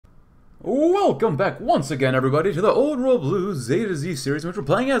Welcome back once again, everybody, to the Old World Blues A to Z series, in which we're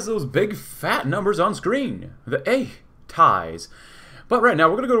playing as those big fat numbers on screen, the Eighties. But right now,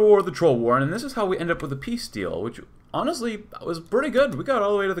 we're going to go to war with the Troll War, and this is how we end up with a peace deal, which honestly was pretty good. We got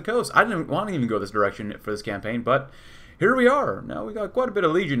all the way to the coast. I didn't want to even go this direction for this campaign, but here we are. Now, we got quite a bit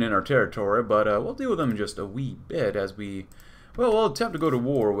of Legion in our territory, but we'll deal with them in just a wee bit as we'll attempt to go to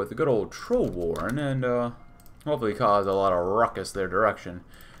war with the good old Troll War, and hopefully cause a lot of ruckus their direction.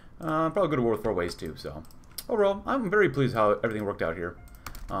 Probably go to war with 4 ways too, so overall, I'm very pleased how everything worked out here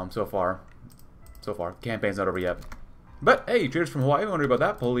so far. Campaign's not over yet. But hey, cheers from Hawaii, wondering about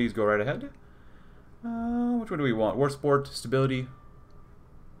that, please go right ahead. Which one do we want? War, sport, stability.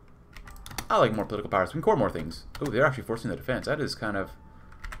 I like more political powers. We can core more things. Oh, they're actually forcing the defense. That is kind of...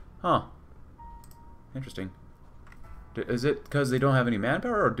 Huh. Interesting. Is it because they don't have any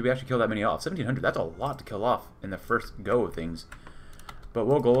manpower, or do we actually kill that many off? 1,700, that's a lot to kill off in the first go of things. But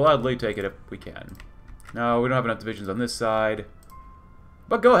we'll gladly take it if we can. No, we don't have enough divisions on this side.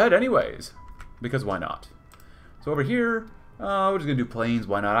 But go ahead anyways. Because why not? So over here, we're just going to do planes.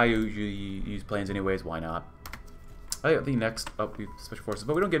 Why not? I usually use planes anyways. Why not? I think next up we special forces.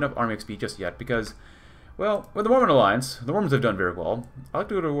 But we don't get enough army XP just yet. Because, well, with the Mormon Alliance, the Mormons have done very well. I like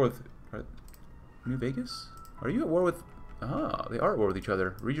to go to war with... New Vegas? Are you at war with... Ah, they are at war with each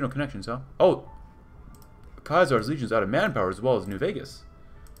other. Regional connections, huh? Oh! Khazar's legion's out of manpower as well as New Vegas.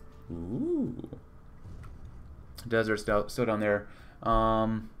 Ooh. Desert's still down there.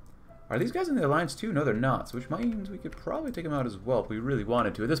 Are these guys in the alliance too? No, they're not. So which means we could probably take them out as well if we really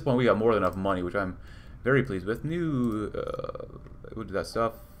wanted to. At this point, we got more than enough money, which I'm very pleased with. New, we'll do that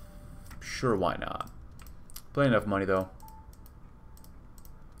stuff. Sure, why not? Plenty enough money though.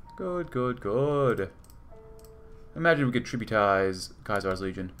 Good, good, good. Imagine we could tributize Khazar's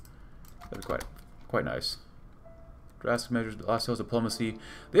legion. That'd be quite nice. Drastic measures, last sales diplomacy.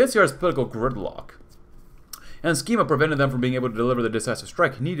 The NCR's political gridlock and schema prevented them from being able to deliver the decisive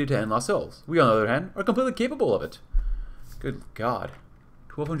strike needed to end Lost Hills. We, on the other hand, are completely capable of it. Good God.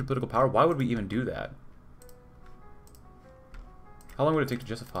 1,200 political power? Why would we even do that? How long would it take to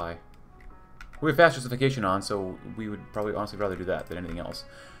justify? We have fast justification on, so we would probably honestly rather do that than anything else.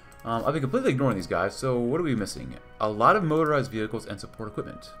 I've been completely ignoring these guys, so what are we missing? A lot of motorized vehicles and support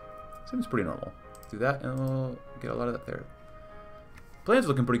equipment. Seems pretty normal. Do that, and we'll get a lot of that there. Plans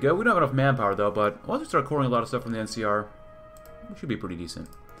looking pretty good. We don't have enough manpower, though, but once we start coring a lot of stuff from the NCR, we should be pretty decent.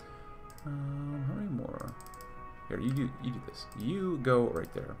 How many more? Here, you do this. You go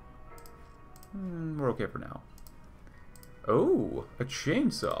right there. We're okay for now. Oh, a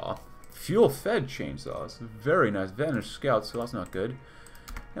chainsaw. Fuel-fed chainsaws. Very nice. Vanished scouts, so that's not good.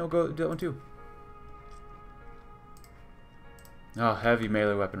 And we'll go do that one, too. Oh, heavy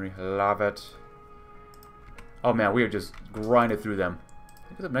melee weaponry. Love it. Oh man, we have just grinded through them. I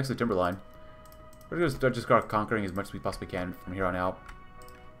think it's up next to the Timberline. We're going to just start conquering as much as we possibly can from here on out.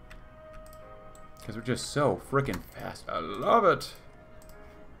 Because we're just so freaking fast. I love it.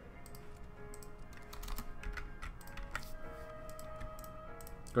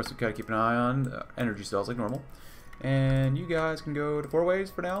 Of course, we gotta keep an eye on energy cells like normal. And you guys can go to 4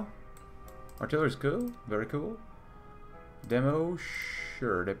 ways for now. Artillery's cool. Very cool. Demo,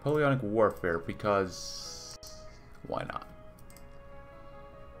 sure. Napoleonic warfare, because why not?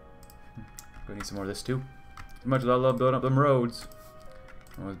 Gonna need some more of this too. As much as I love building up them roads,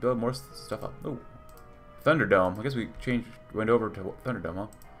 I want to build more stuff up. Oh, Thunderdome. I guess we went over to Thunderdome, huh?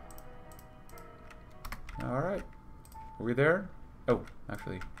 All right, are we there? Oh,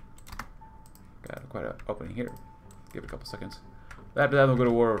 actually, got quite an opening here. Give it a couple seconds. After that, we'll go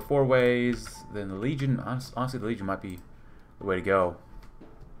to war with 4 ways. Then the Legion. Honestly, the Legion might be the way to go.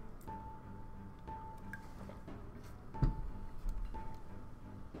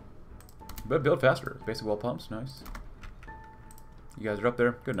 But build faster. Basic wall pumps, nice. You guys are up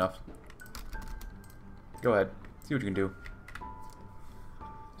there, good enough. Go ahead, see what you can do.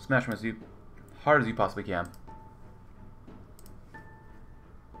 Smash them as hard as you possibly can.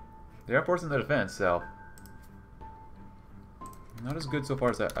 They are forcing the defense, so not as good so far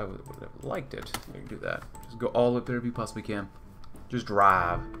as I would have liked it. You can do that. Just go all up there if you possibly can. Just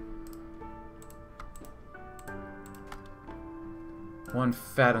drive. One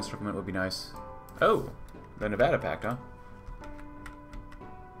fat encirclement would be nice. Oh, the Nevada Pact, huh?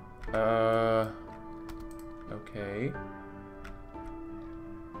 Okay.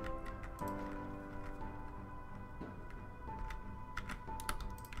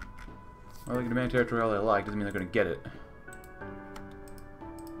 Well, they can demand territory all they like, doesn't mean they're gonna get it.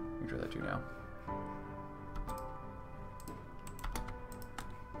 Let me try that too now.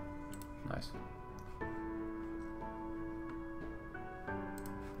 Nice.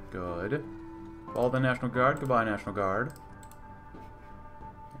 Good. Follow the National Guard. Goodbye, National Guard.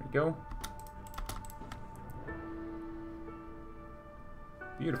 There we go.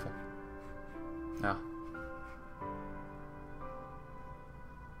 Beautiful. Now.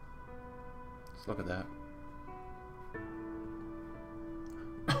 Let's look at that.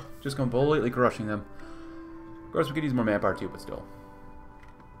 Just completely crushing them. Of course, we could use more manpower too, but still.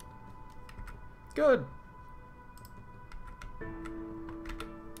 Good.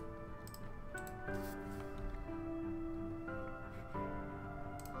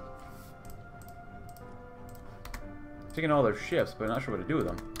 Taking all their ships, but not sure what to do with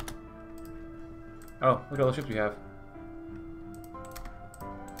them. Oh, look at all the ships we have.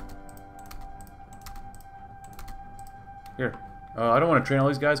 Here. I don't want to train all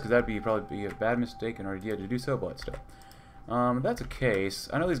these guys because that'd probably be a bad mistake in our idea to do so, but still. If that's the case,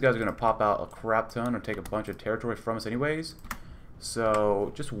 I know these guys are going to pop out a crap ton or take a bunch of territory from us anyways.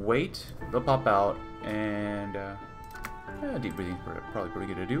 So just wait. They'll pop out, and deep breathing is probably pretty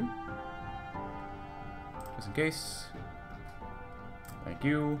good to do. Just in case. Thank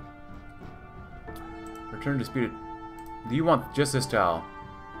you. Return disputed. Do you want just this tile?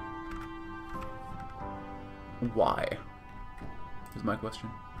 Why? Is my question.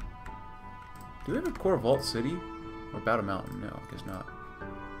 Do we have a core Vault City? Or Battle Mountain? No, I guess not.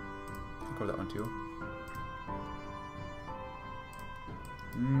 I'll core that one too.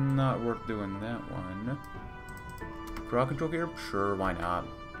 Not worth doing that one. Crowd control gear? Sure, why not?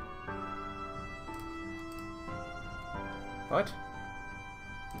 What?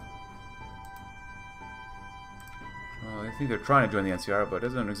 Well, I think they're trying to join the NCR, but it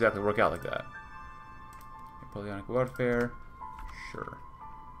doesn't exactly work out like that. Napoleonic warfare? Sure.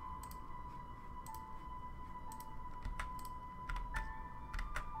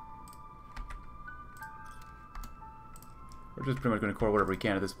 We're just pretty much going to core whatever we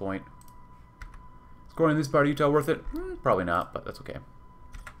can at this point. Scoring this part of Utah worth it? Probably not, but that's okay.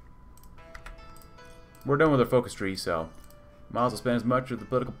 We're done with our focus tree, so might as well spend as much of the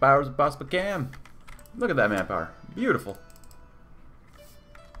political powers as possibly can. Look at that manpower. Beautiful.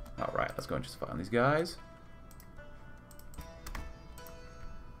 Alright, let's go and just find these guys.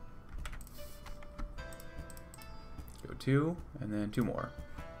 Go 2, and then 2 more.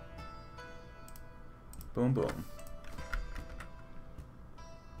 Boom, boom.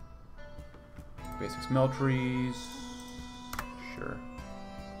 Basic smelteries. Sure.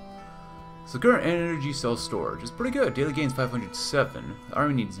 So current energy cell storage is pretty good. Daily gains 507. The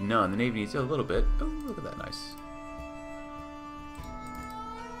army needs none. The navy needs a little bit. Oh, look at that, nice.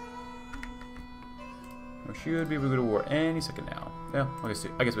 We should be able to go to war any second now. Yeah, I guess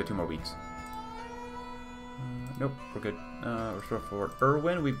we have 2 more weeks. Nope, we're good. Restore Fort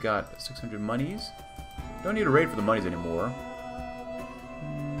Irwin. We've got 600 monies. Don't need a raid for the monies anymore.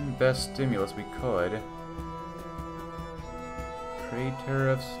 Best stimulus we could. Trade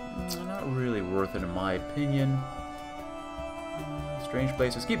tariffs, not really worth it in my opinion. Strange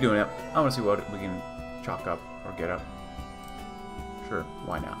places, keep doing it. I want to see what we can chalk up or get up. Sure,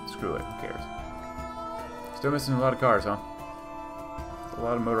 why not? Screw it, who cares? Still missing a lot of cars, huh? A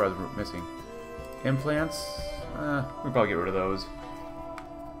lot of motorized missing. Implants, we'll probably get rid of those.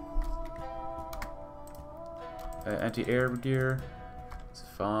 Anti-air gear. It's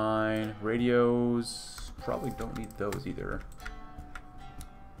fine. Radios, probably don't need those either.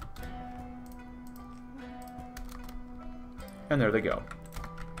 And there they go.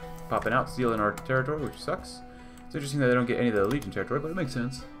 Popping out, stealing our territory, which sucks. It's interesting that they don't get any of the Legion territory, but it makes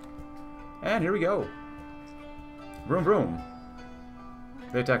sense. And here we go. Vroom vroom.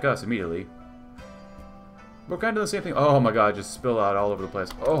 They attack us immediately. We're kind of the same thing. Oh my god, just spill out all over the place.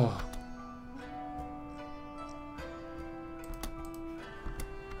 Oh.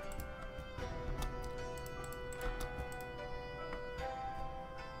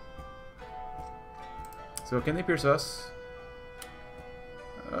 So can they pierce us?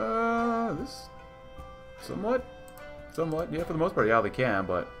 This somewhat, yeah, for the most part, yeah, they can,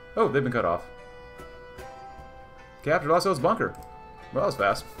 but oh, they've been cut off. Captured Osso's bunker. Well, that was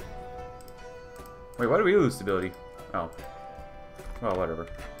fast. Wait, why do we lose stability? Oh, well, whatever.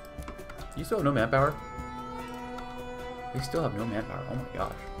 You still have no manpower? They still have no manpower. Oh my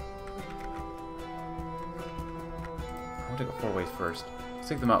gosh. I want to go 4 ways first. Let's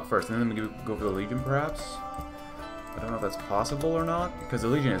take them out first, and then we go for the Legion, perhaps. I don't know if that's possible or not, because the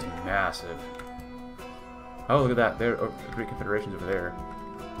Legion is massive. Oh, look at that. There, oh, the Great Confederation's over there.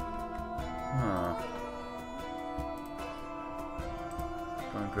 Huh.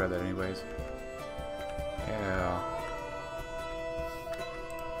 Go and grab that anyways. Yeah.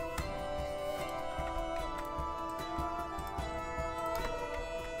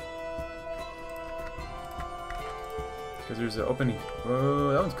 Because there's an opening.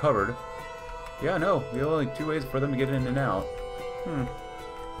 Oh, that one's covered. Yeah, no. We have only 2 ways for them to get in and out.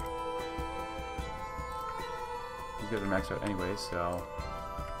 These guys are maxed out anyway, so...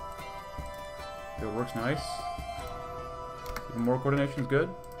 It works nice. Even more coordination is good.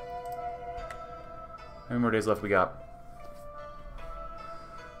 How many more days left we got?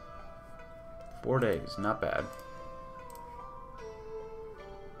 4 days. Not bad.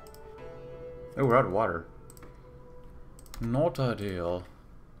 Oh, we're out of water. Not ideal.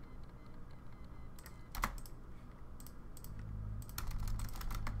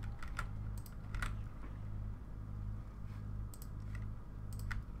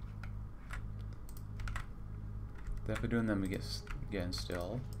 Definitely doing them again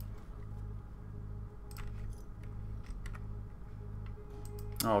still.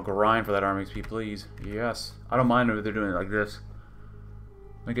 Oh, grind for that army XP, please. Yes. I don't mind if they're doing it like this.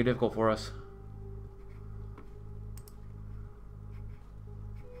 Make it difficult for us.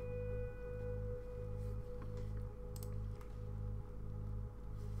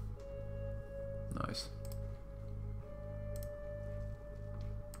 Nice.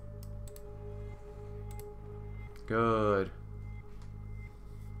 Good.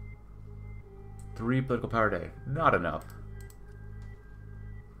 3 political power day. Not enough.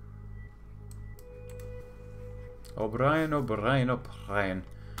 O'Brien, O'Brien, O'Brien.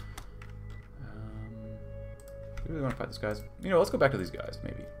 Do we really want to fight these guys? You know, let's go back to these guys,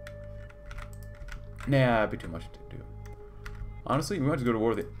 maybe. Nah, it'd be too much to do. Honestly, we might just go to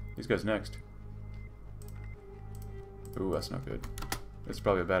war with these guys next. Ooh, that's not good. That's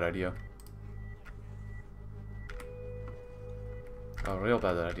probably a bad idea. A real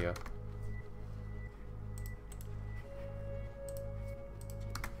bad idea.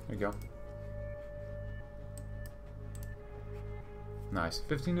 There you go. Nice.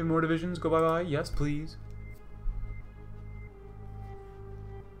 15 more divisions go bye-bye. Yes, please.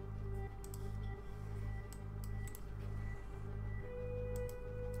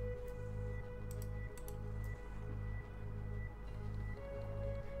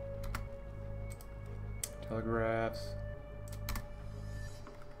 Telegraphs.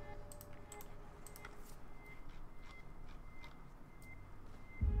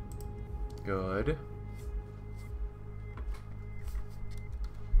 Good.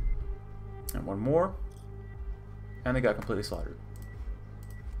 And one more. And they got completely slaughtered.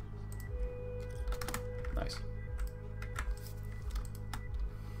 Nice.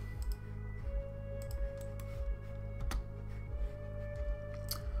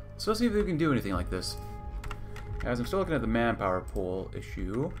 So let's see if we can do anything like this. As I'm still looking at the manpower pool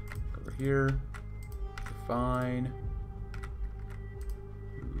issue. Over here. Define.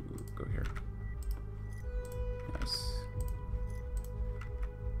 Ooh, go here. Nice.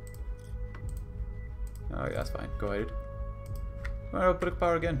 Oh yeah, that's fine. Go ahead. Alright, I'll put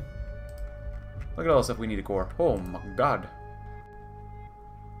power again. Look at all the stuff we need to core. Oh my god.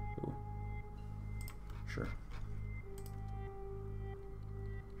 Ooh. Sure.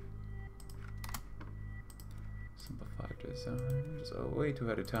 Simplified design. Just way too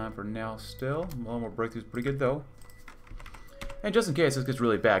ahead of time for now still. One more breakthrough's pretty good though. And just in case this gets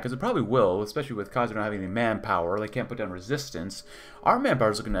really bad, because it probably will, especially with Kaiser not having any manpower, they can't put down resistance. Our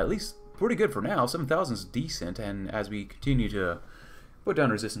manpower is looking at least pretty good for now. 7,000 is decent, and as we continue to put down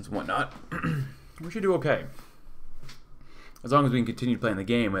resistance and whatnot, we should do okay. As long as we can continue playing the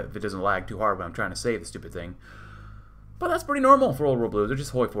game, if it doesn't lag too hard when I'm trying to save the stupid thing. But that's pretty normal for Old World Blues, or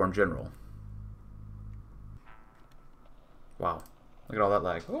just Hoi4 in general. Wow. Look at all that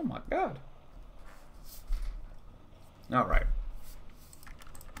lag. Oh my god. Alright.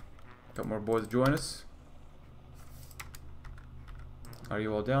 Couple more boys to join us. Are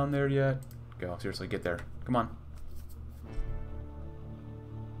you all down there yet? Go, seriously, get there. Come on.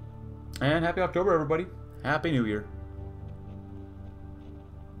 And happy October, everybody. Happy New Year.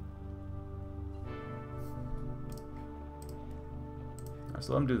 Alright,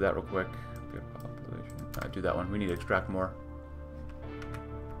 so let them do that real quick. Good population. Alright, do that one. We need to extract more.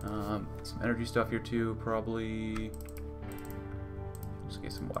 Some energy stuff here too, probably. Just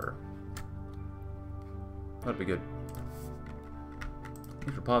get some water. That'd be good.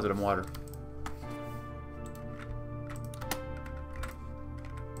 Thanks for positive water.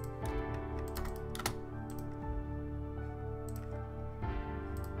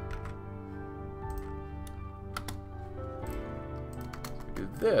 Do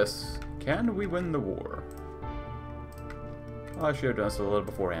this. Can we win the war? Well, I should have done this a little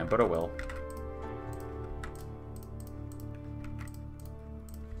beforehand, but oh well.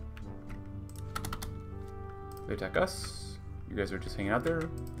 They attack us. You guys are just hanging out there.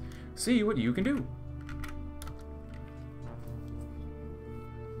 See what you can do.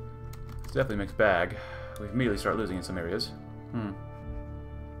 definitely a mixed bag. We immediately start losing in some areas.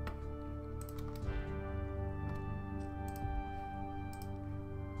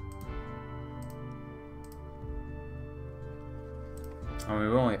 I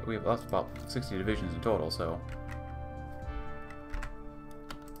mean, we've lost about 60 divisions in total, so.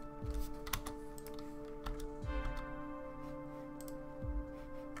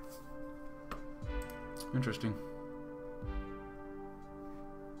 Interesting.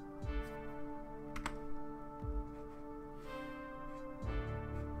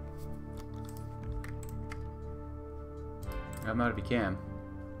 Help him out if you can.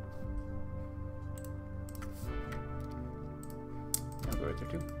 I'll go right there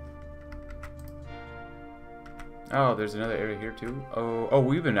too. Oh, there's another area here too. Oh,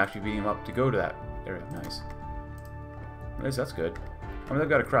 we've been actually beating him up to go to that area. Nice. At least that's good. I mean, they've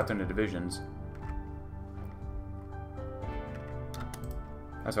got a crap ton of divisions.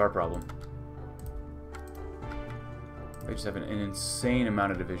 That's our problem. They just have an insane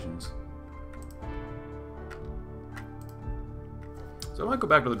amount of divisions. So I might go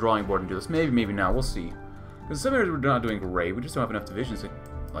back to the drawing board and do this. Maybe, maybe not. We'll see. Because some areas we're not doing great. We just don't have enough divisions to,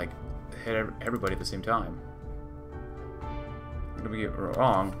 like, hit everybody at the same time. Don't get it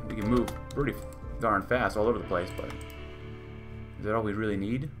wrong. We can move pretty darn fast all over the place, but is that all we really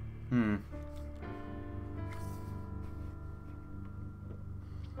need?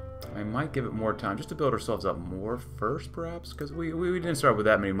 I might give it more time just to build ourselves up more first, perhaps, because we didn't start with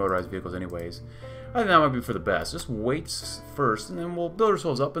that many motorized vehicles anyways. I think that might be for the best. Just wait first, and then we'll build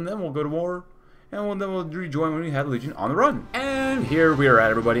ourselves up, and then we'll go to war, and then we'll rejoin when we have Legion on the run. And here we are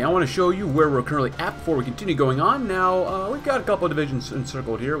at, everybody. I want to show you where we're currently at before we continue going on. Now, we've got a couple of divisions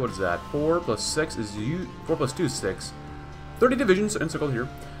encircled here. What is that? 4 plus 6 is 4 plus 2 is 6. 30 divisions encircled here.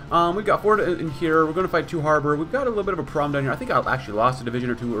 We've got 4 in here. We're going to fight 2 harbor. We've got a little bit of a problem down here. I think I actually lost a division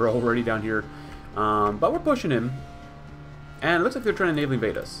or 2 already down here. But we're pushing him. And it looks like they're trying to naval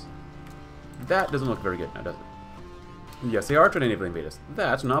invade us. That doesn't look very good now, does it? Yes, they are trying to naval invade us.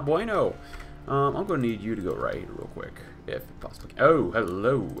 That's not bueno. I'm going to need you to go right here real quick, if possible. Oh,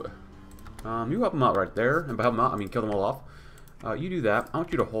 hello. You help them out right there. And by help them out, I mean kill them all off. You do that. I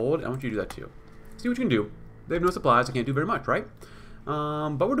want you to hold. I want you to do that too. See what you can do. They have no supplies. I can't do very much, right?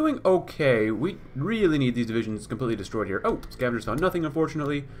 But we're doing okay. We really need these divisions completely destroyed here. Oh, scavengers found nothing,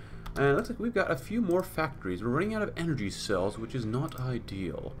 unfortunately. And it looks like we've got a few more factories. We're running out of energy cells, which is not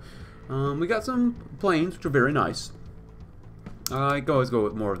ideal. We got some planes, which are very nice. I always go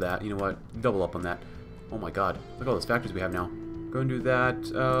with more of that. You know what? Double up on that. Oh my god. Look at all those factories we have now. Go and do that.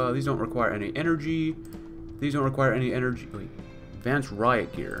 These don't require any energy. These don't require any energy. Wait. Advanced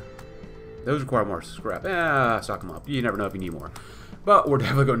riot gear. Those require more scrap. Stock them up. You never know if you need more. But we're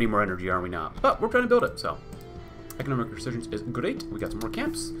definitely going to need more energy, aren't we not? But we're trying to build it, so. Economic resurgence is great. We got some more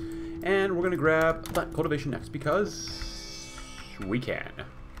camps. And we're going to grab plant cultivation next because we can.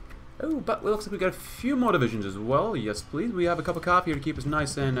 Oh, but it looks like we got a few more divisions as well. Yes, please. We have a cup of coffee here to keep us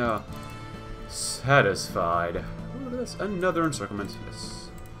nice and satisfied. Look at this. Another encirclement. Yes.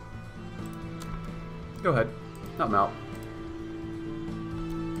 Go ahead. Help them out.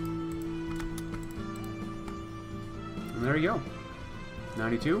 And there you go.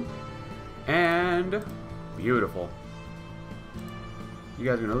 92. And beautiful. You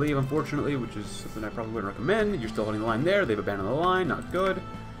guys are going to leave, unfortunately, which is something I probably wouldn't recommend. You're still holding the line there. They've abandoned the line. Not good.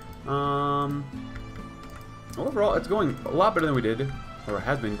 Overall, it's going a lot better than we did, or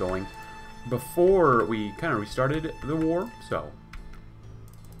has been going, before we kind of restarted the war. So,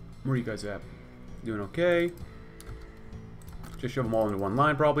 where are you guys at? Doing okay? Just shove them all into one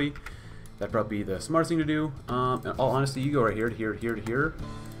line, probably. That'd probably be the smartest thing to do. In all honesty, you go right here to here to here to here.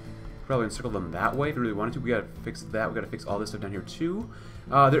 Probably encircle them that way if we really wanted to. We gotta fix that. We gotta fix all this stuff down here too.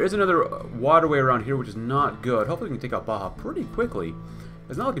 There is another waterway around here, which is not good. Hopefully we can take out Baja pretty quickly.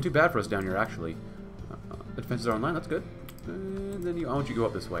 It's not looking too bad for us down here, actually. The defenses are online. That's good. And then I want you to go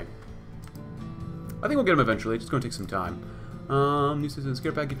up this way. I think we'll get them eventually. It's just going to take some time. New citizen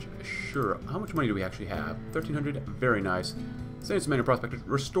scare package. Sure. How much money do we actually have? 1,300. Very nice. Science Commander Prospectors.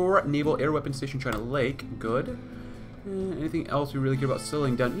 Restore Naval Air Weapon Station China Lake. Good. Anything else we really care about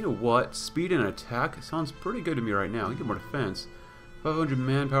settling down? You know what? Speed and attack sounds pretty good to me right now. I get more defense. 500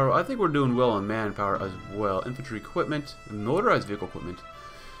 manpower. I think we're doing well on manpower as well. Infantry equipment. Motorized vehicle equipment.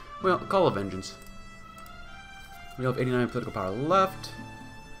 Well, Call of Vengeance. We have 89 political power left.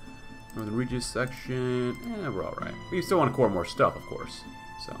 Northern Regis section. We're alright. We still want to core more stuff, of course.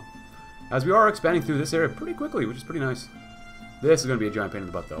 So, as we are expanding through this area pretty quickly, which is pretty nice. This is going to be a giant pain in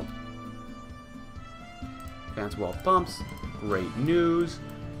the butt, though. Advanced wall pumps. Great news.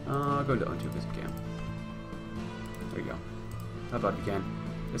 Go into O2 if you can. There you go. How about if you can?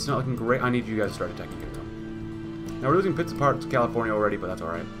 It's not looking great. I need you guys to start attacking here, though. Now, we're losing bits apart to California already, but that's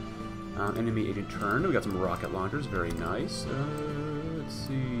alright. Enemy agent turned. We got some rocket launchers. Very nice. Let's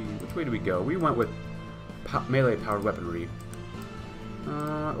see. Which way do we go? We went with melee-powered weaponry.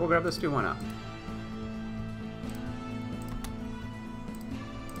 We'll grab this too. Why not?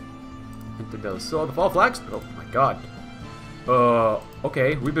 Still the fall flags? Oh my god.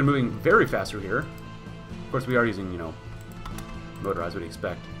 Okay. We've been moving very fast through here. Of course, we are using, you know, motorized. What do you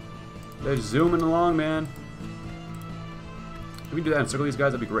expect? They're zooming along, man. If we can do that and circle these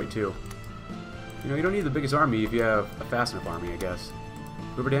guys, that'd be great too. You know, you don't need the biggest army if you have a fast enough army, I guess.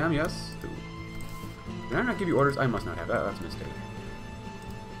 Hoover Dam, yes. Ooh. Did I not give you orders? I must not have that. That's a mistake.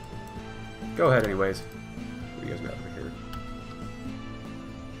 Go ahead, anyways. What do you guys got over here?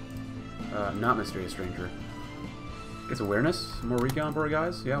 Not Mysterious Stranger. Gets awareness. More recon for our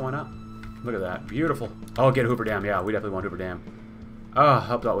guys. Yeah, why not? Look at that. Beautiful. Oh, get Hoover Dam. Yeah, we definitely want Hoover Dam.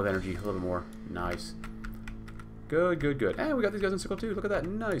 Helped out with energy a little bit more. Nice. Good, good, good. And we got these guys in circle too. Look at that.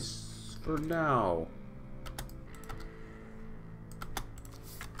 Nice. For now.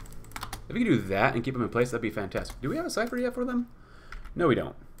 If we can do that and keep them in place, that'd be fantastic. Do we have a cipher yet for them? No, we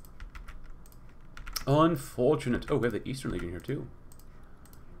don't. Unfortunate. Oh, we have the Eastern Legion here too.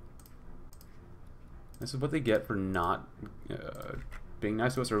 This is what they get for not being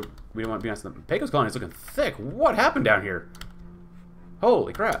nice to us, or we don't want to be nice to them. Pecos colony is looking thick. What happened down here?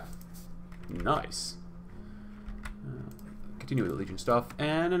 Holy crap. Nice. Continue with the Legion stuff.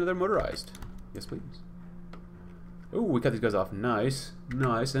 And another motorized. Yes, please. Oh, we cut these guys off. Nice.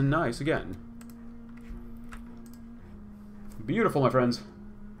 Nice and nice again. Beautiful, my friends.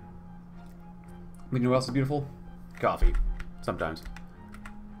 You know what else is beautiful? Coffee. Sometimes.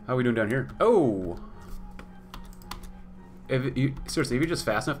 How are we doing down here? Oh! Seriously, if you're just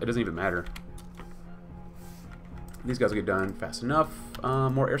fast enough, it doesn't even matter. These guys will get done fast enough.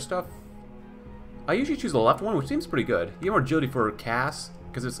 More air stuff. I usually choose the left one, which seems pretty good. You get more agility for CAS,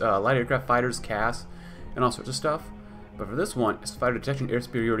 because it's light aircraft fighters, CAS, and all sorts of stuff. But for this one, it's fighter detection, air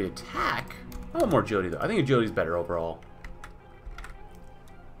superiority, attack. I want more agility, though. I think agility is better overall.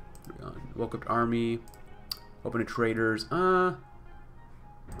 Well-equipped army. Open to traders. I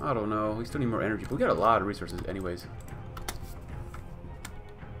don't know. We still need more energy, but we got a lot of resources anyways.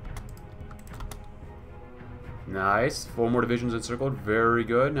 Nice. 4 more divisions encircled. Very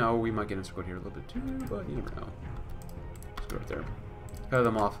good. Now we might get encircled here a little bit too, but you never know. Let's go right there. Cut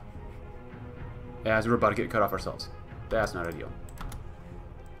them off. As we're about to get cut off ourselves. That's not ideal.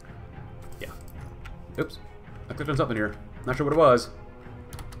 Yeah. Oops. I clicked on something here. Not sure what it was.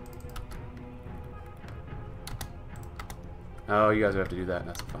 Oh, you guys have to do that.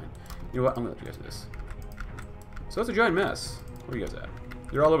 That's fine. You know what? I'm going to let you guys do this. So it's a giant mess. Where are you guys at?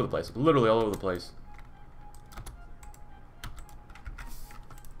 You're all over the place. Literally all over the place.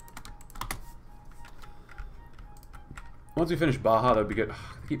 Once we finish Baja, that would be good. Ugh,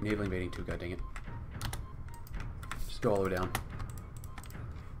 I keep naval invading too, god dang it. Just go all the way down.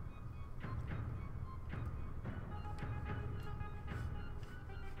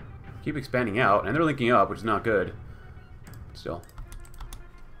 Keep expanding out, and they're linking up, which is not good. Still.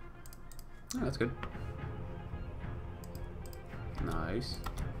 Oh, that's good. Nice.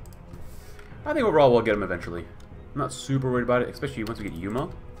 I think overall we'll get them eventually. I'm not super worried about it, especially once we get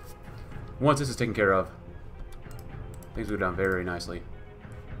Yuma. Once this is taken care of, things go down very nicely.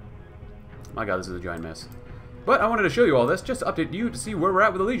 My god, this is a giant mess. But I wanted to show you all this, just to update you to see where we're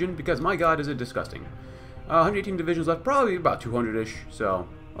at with the Legion, because my god, is it disgusting. 118 divisions left, probably about 200-ish, so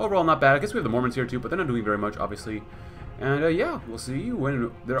overall not bad. I guess we have the Mormons here too, but they're not doing very much, obviously. And yeah, we'll see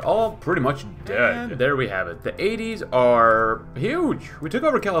when they're all pretty much dead. And there we have it. The 80s are huge. We took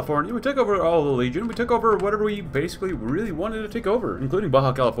over California, we took over all the Legion, we took over whatever we basically really wanted to take over, including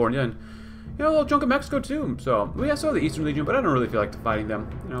Baja California, and you know, a little chunk of Mexico too. So we saw the Eastern Legion, but I don't really feel like fighting them.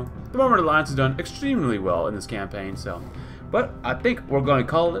 You know, the Mormon Alliance has done extremely well in this campaign, so. But I think we're going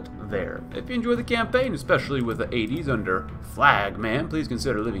to call it there. If you enjoyed the campaign, especially with the 80s under Flag Man, please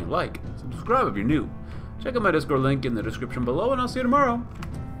consider leaving a like. Subscribe if you're new. Check out my Discord link in the description below, and I'll see you tomorrow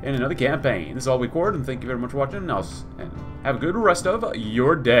in another campaign. This is all we record, and thank you very much for watching, and have a good rest of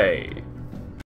your day.